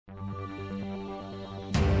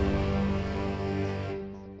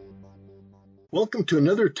Welcome to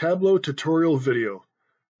another Tableau tutorial video.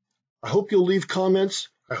 I hope you'll leave comments.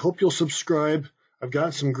 I hope you'll subscribe. I've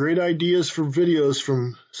got some great ideas for videos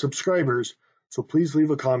from subscribers, so please leave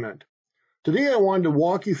a comment. Today I wanted to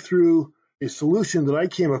walk you through a solution that I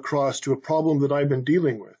came across to a problem that I've been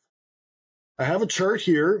dealing with. I have a chart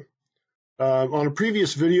here. On a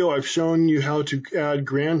previous video, I've shown you how to add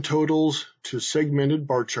grand totals to segmented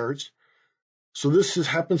bar charts. So this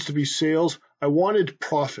happens to be sales. I wanted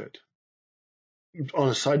profit on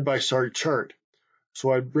a side-by-side chart.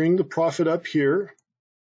 So I bring the profit up here.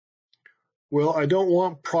 Well, I don't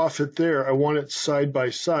want profit there. I want it side by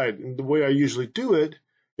side. And the way I usually do it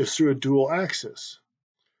is through a dual axis.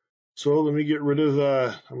 So let me get rid of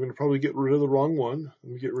I'm going to probably get rid of the wrong one.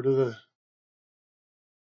 Let me get rid of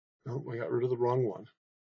oh, I got rid of the wrong one.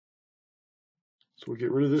 So we'll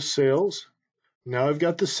get rid of this sales. Now I've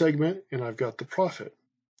got the segment and I've got the profit.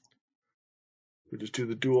 We just do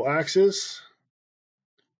the dual axis.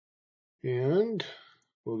 And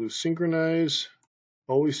we'll do synchronize,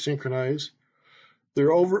 always synchronize.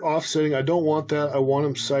 They're over offsetting. I don't want that. I want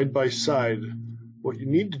them side by side. What you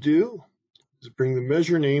need to do is bring the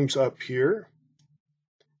measure names up here.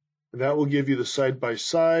 And that will give you the side by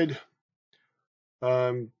side.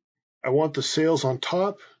 I want the sales on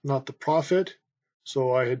top, not the profit.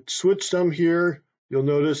 So I had switched them here. You'll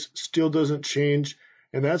notice still doesn't change.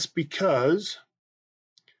 And that's because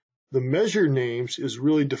the measure names is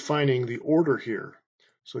really defining the order here.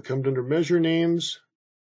 So it comes under measure names,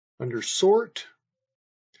 under sort.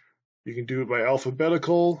 You can do it by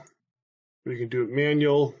alphabetical, or you can do it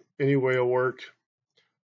manual. Any way will work.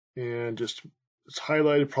 And just it's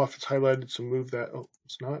highlighted, profit's highlighted, so move that. Oh,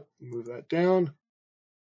 it's not. Move that down.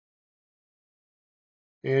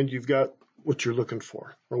 And you've got what you're looking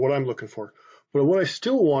for, or what I'm looking for. But what I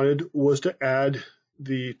still wanted was to add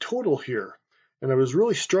the total here. And I was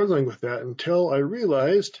really struggling with that until I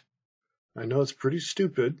realized, I know it's pretty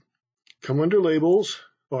stupid, come under labels,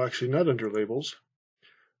 well actually not under labels,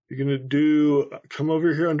 you're going to come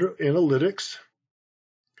over here under analytics.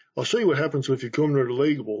 I'll show you what happens if you come under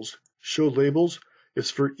labels, show labels. It's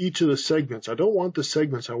for each of the segments. I don't want the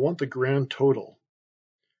segments, I want the grand total.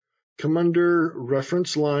 Come under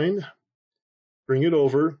reference line, bring it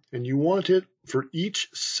over, and you want it for each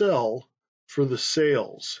cell for the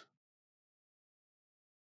sales.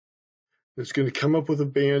 It's going to come up with a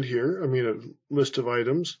band here, a list of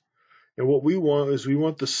items. And what we want is we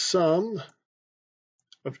want the sum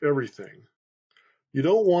of everything. You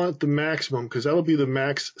don't want the maximum because that'll be the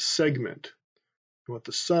max segment. You want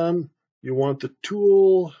the sum, you want the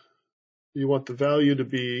tool, you want the value to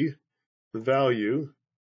be the value.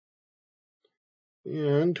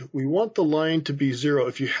 And we want the line to be 0.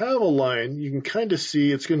 If you have a line, you can kind of see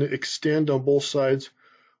it's going to extend on both sides.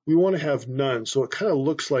 We want to have none, so it kind of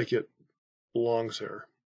looks like it belongs there.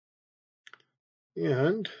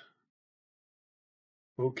 And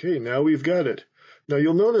okay, now we've got it. Now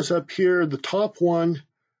you'll notice up here the top one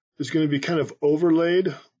is going to be kind of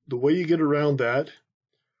overlaid. The way you get around that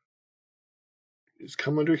is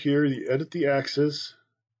come under here, you edit the axis,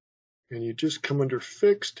 and you just come under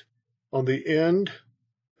fixed. On the end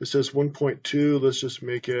it says 1.2. Let's just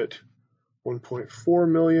make it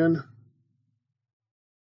 1.4 million.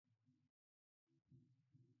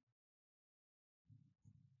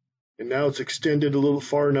 And now it's extended a little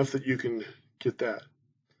far enough that you can get that.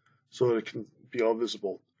 So it can be all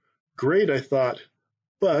visible. Great, I thought,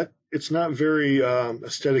 but it's not very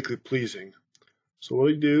aesthetically pleasing. So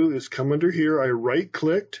what I do is come under here, I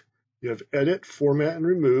right-clicked, you have Edit, Format, and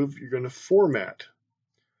Remove. You're going to format.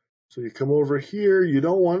 So you come over here, you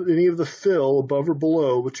don't want any of the fill above or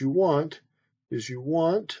below. What you want is you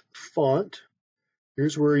want font.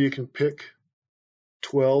 Here's where you can pick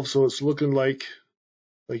 12, so it's looking like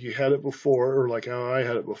you had it before, or like how I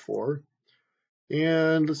had it before.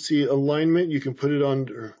 And let's see, alignment, you can put it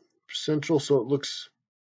under central so it looks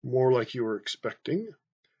more like you were expecting.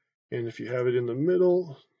 And if you have it in the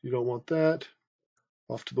middle, you don't want that.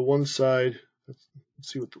 Off to the one side, let's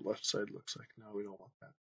see what the left side looks like. No, we don't want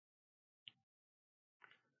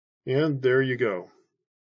that. And there you go.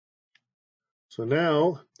 So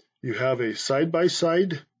now you have a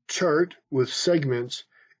side-by-side chart with segments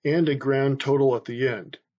and a grand total at the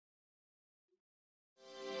end.